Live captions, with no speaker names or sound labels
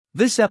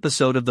This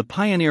episode of the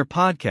Pioneer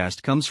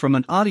Podcast comes from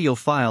an audio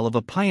file of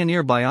a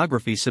pioneer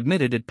biography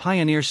submitted at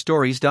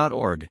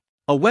pioneerstories.org,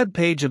 a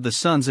webpage of the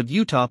Sons of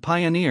Utah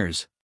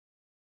Pioneers.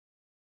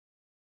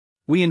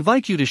 We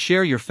invite you to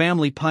share your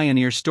family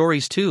pioneer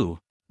stories too,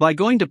 by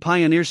going to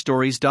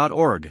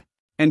pioneerstories.org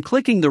and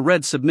clicking the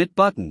red Submit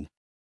button.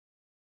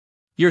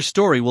 Your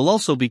story will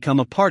also become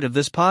a part of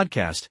this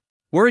podcast,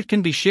 where it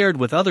can be shared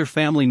with other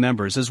family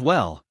members as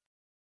well.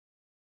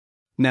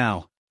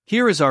 Now,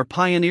 here is our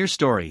pioneer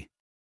story.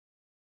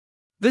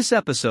 This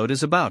episode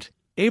is about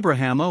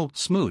Abraham O.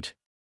 SMOOT.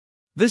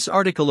 This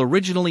article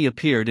originally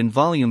appeared in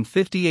Volume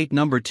 58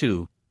 No.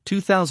 2,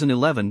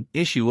 2011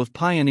 issue of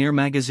Pioneer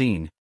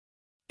magazine.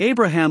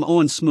 Abraham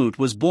Owen SMOOT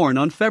was born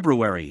on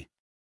February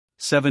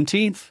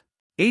 17,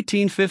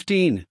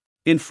 1815,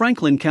 in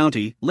Franklin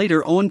County,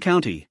 later Owen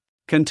County,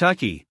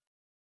 Kentucky.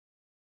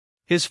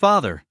 His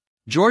father,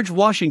 George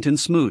Washington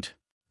SMOOT,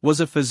 was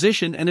a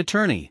physician and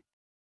attorney.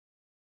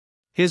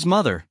 His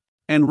mother,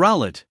 Anne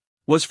Rowlett,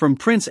 was from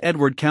Prince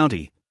Edward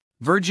County,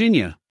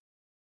 Virginia.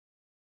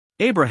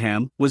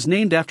 Abraham was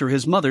named after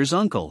his mother's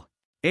uncle,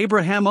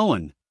 Abraham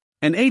Owen,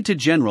 an aide to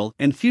General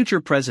and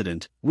future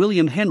President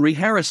William Henry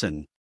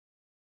Harrison.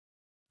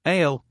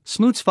 A.O.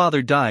 SMOOT's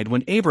father died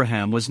when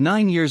Abraham was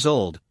 9 years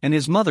old, and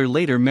his mother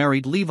later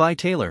married Levi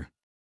Taylor.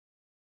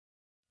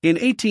 In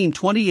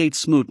 1828,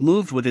 SMOOT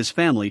moved with his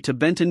family to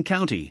Benton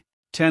County,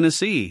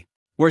 Tennessee,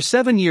 where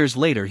 7 years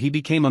later he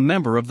became a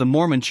member of the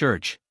Mormon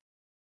Church.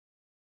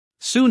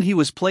 Soon he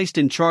was placed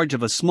in charge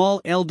of a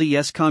small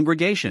LDS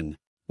congregation,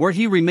 where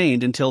he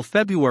remained until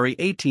February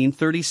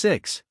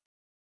 1836.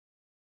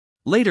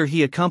 Later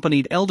he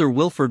accompanied Elder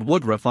Wilford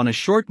Woodruff on a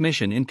short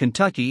mission in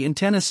Kentucky and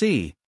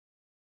Tennessee.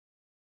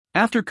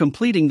 After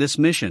completing this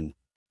mission,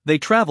 they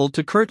traveled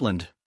to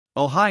Kirtland,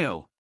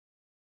 Ohio.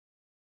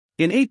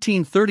 In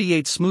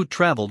 1838, SMOOT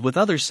traveled with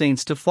other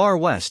saints to far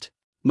west,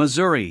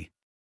 Missouri.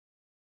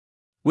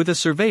 With a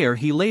surveyor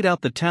he laid out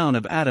the town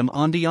of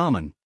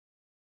Adam-on-the-Ammon.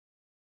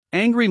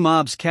 Angry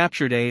mobs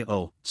captured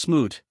A.O.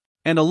 SMOOT,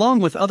 and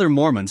along with other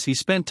Mormons he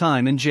spent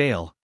time in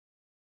jail.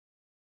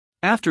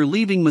 After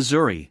leaving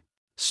Missouri,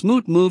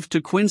 SMOOT moved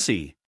to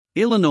Quincy,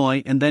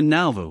 Illinois and then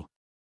Nauvoo.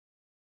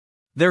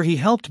 There he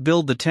helped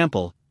build the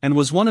temple, and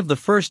was one of the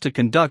first to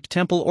conduct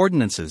temple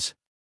ordinances.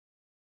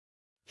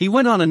 He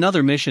went on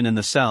another mission in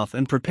the south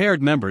and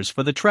prepared members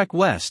for the trek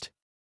west.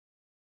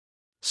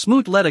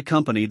 SMOOT led a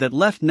company that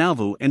left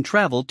Nauvoo and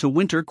traveled to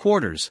winter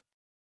quarters.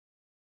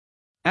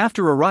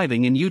 After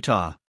arriving in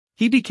Utah,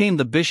 he became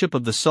the bishop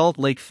of the Salt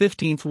Lake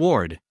 15th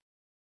Ward.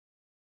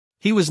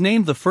 He was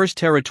named the first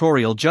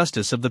territorial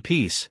justice of the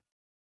peace.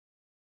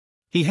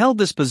 He held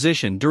this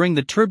position during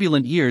the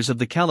turbulent years of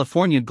the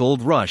California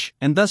Gold Rush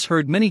and thus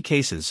heard many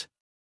cases.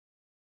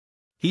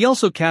 He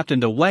also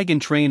captained a wagon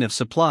train of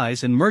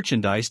supplies and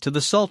merchandise to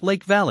the Salt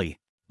Lake Valley,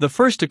 the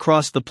first to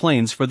cross the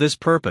plains for this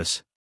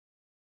purpose.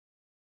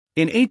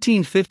 In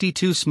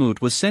 1852,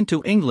 SMOOT was sent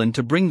to England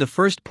to bring the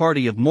first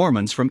party of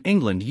Mormons from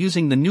England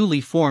using the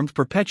newly formed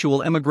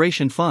Perpetual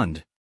Emigration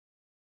Fund.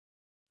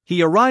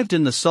 He arrived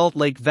in the Salt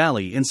Lake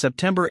Valley in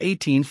September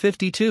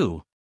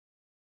 1852.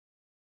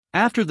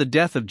 After the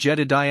death of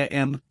Jedediah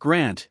M.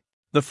 Grant,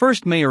 the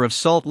first mayor of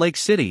Salt Lake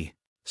City,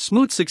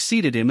 SMOOT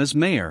succeeded him as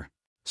mayor,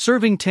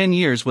 serving 10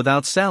 years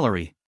without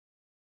salary.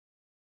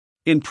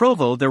 In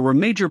Provo there were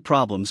major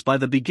problems by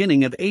the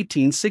beginning of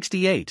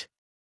 1868.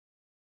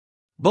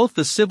 Both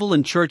the civil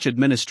and church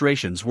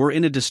administrations were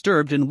in a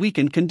disturbed and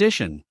weakened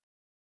condition.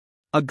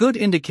 A good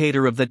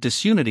indicator of that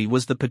disunity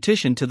was the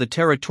petition to the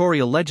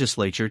territorial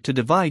legislature to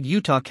divide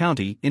Utah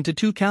County into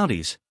 2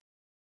 counties.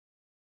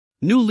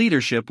 New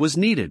leadership was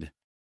needed.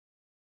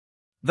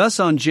 Thus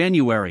on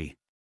January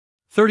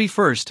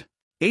 31,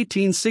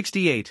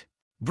 1868,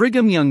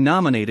 Brigham Young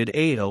nominated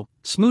A.O.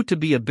 SMOOT to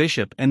be a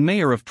bishop and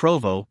mayor of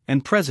Provo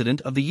and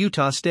president of the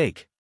Utah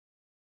stake.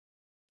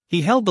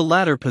 He held the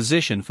latter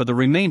position for the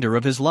remainder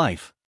of his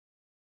life.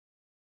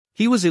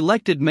 He was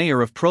elected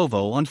mayor of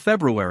Provo on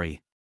February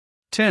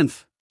 10,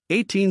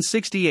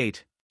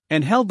 1868,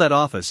 and held that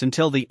office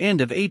until the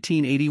end of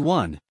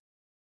 1881.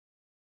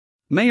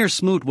 Mayor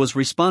SMOOT was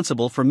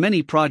responsible for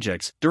many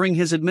projects during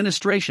his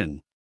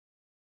administration.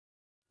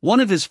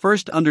 One of his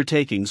first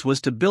undertakings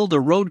was to build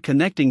a road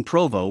connecting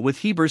Provo with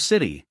Heber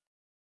City.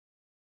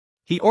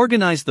 He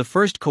organized the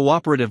first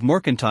cooperative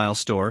mercantile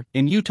store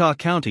in Utah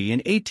County in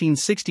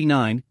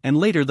 1869 and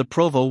later the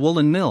Provo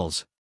Woolen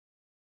Mills.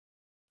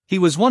 He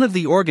was one of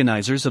the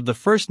organizers of the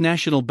First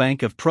National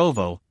Bank of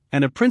Provo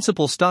and a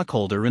principal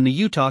stockholder in the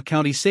Utah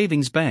County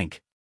Savings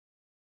Bank.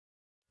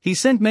 He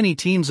sent many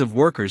teams of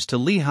workers to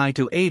Lehi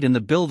to aid in the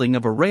building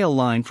of a rail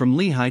line from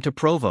Lehi to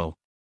Provo.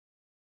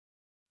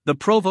 The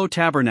Provo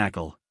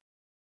Tabernacle.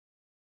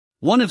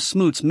 One of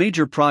SMOOT's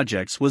major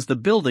projects was the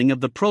building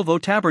of the Provo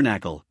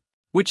Tabernacle,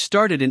 which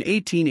started in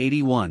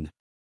 1881.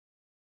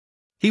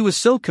 He was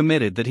so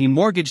committed that he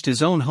mortgaged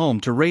his own home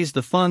to raise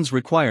the funds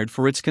required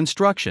for its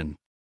construction.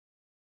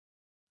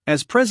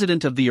 As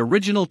president of the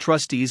original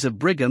trustees of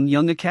Brigham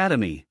Young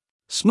Academy,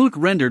 SMOOT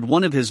rendered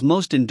one of his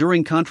most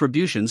enduring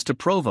contributions to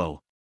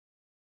Provo.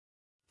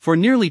 For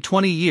nearly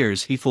 20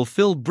 years he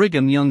fulfilled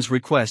Brigham Young's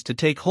request to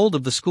take hold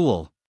of the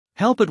school,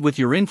 help it with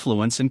your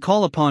influence and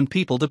call upon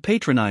people to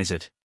patronize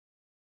it.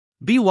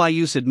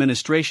 BYU's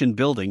administration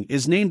building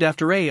is named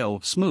after A.O.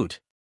 SMOOT.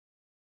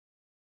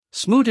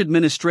 SMOOT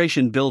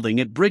Administration Building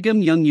at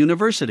Brigham Young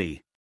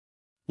University.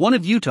 One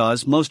of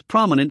Utah's most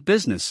prominent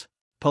business,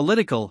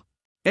 political,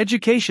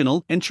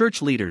 educational, and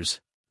church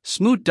leaders,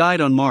 SMOOT died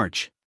on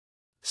March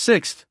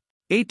 6,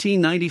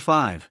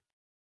 1895.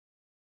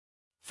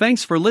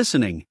 Thanks for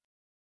listening.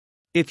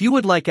 If you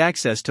would like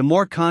access to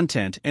more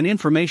content and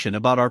information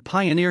about our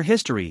pioneer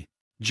history,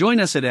 join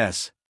us at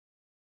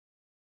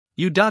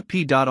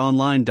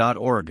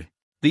SU.P.online.org,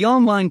 the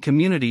online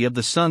community of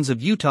the Sons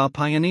of Utah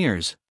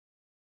Pioneers.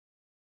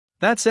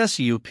 That's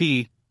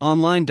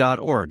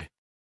SUPonline.org.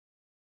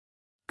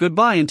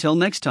 Goodbye until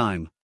next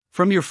time,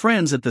 from your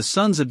friends at the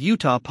Sons of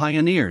Utah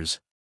Pioneers.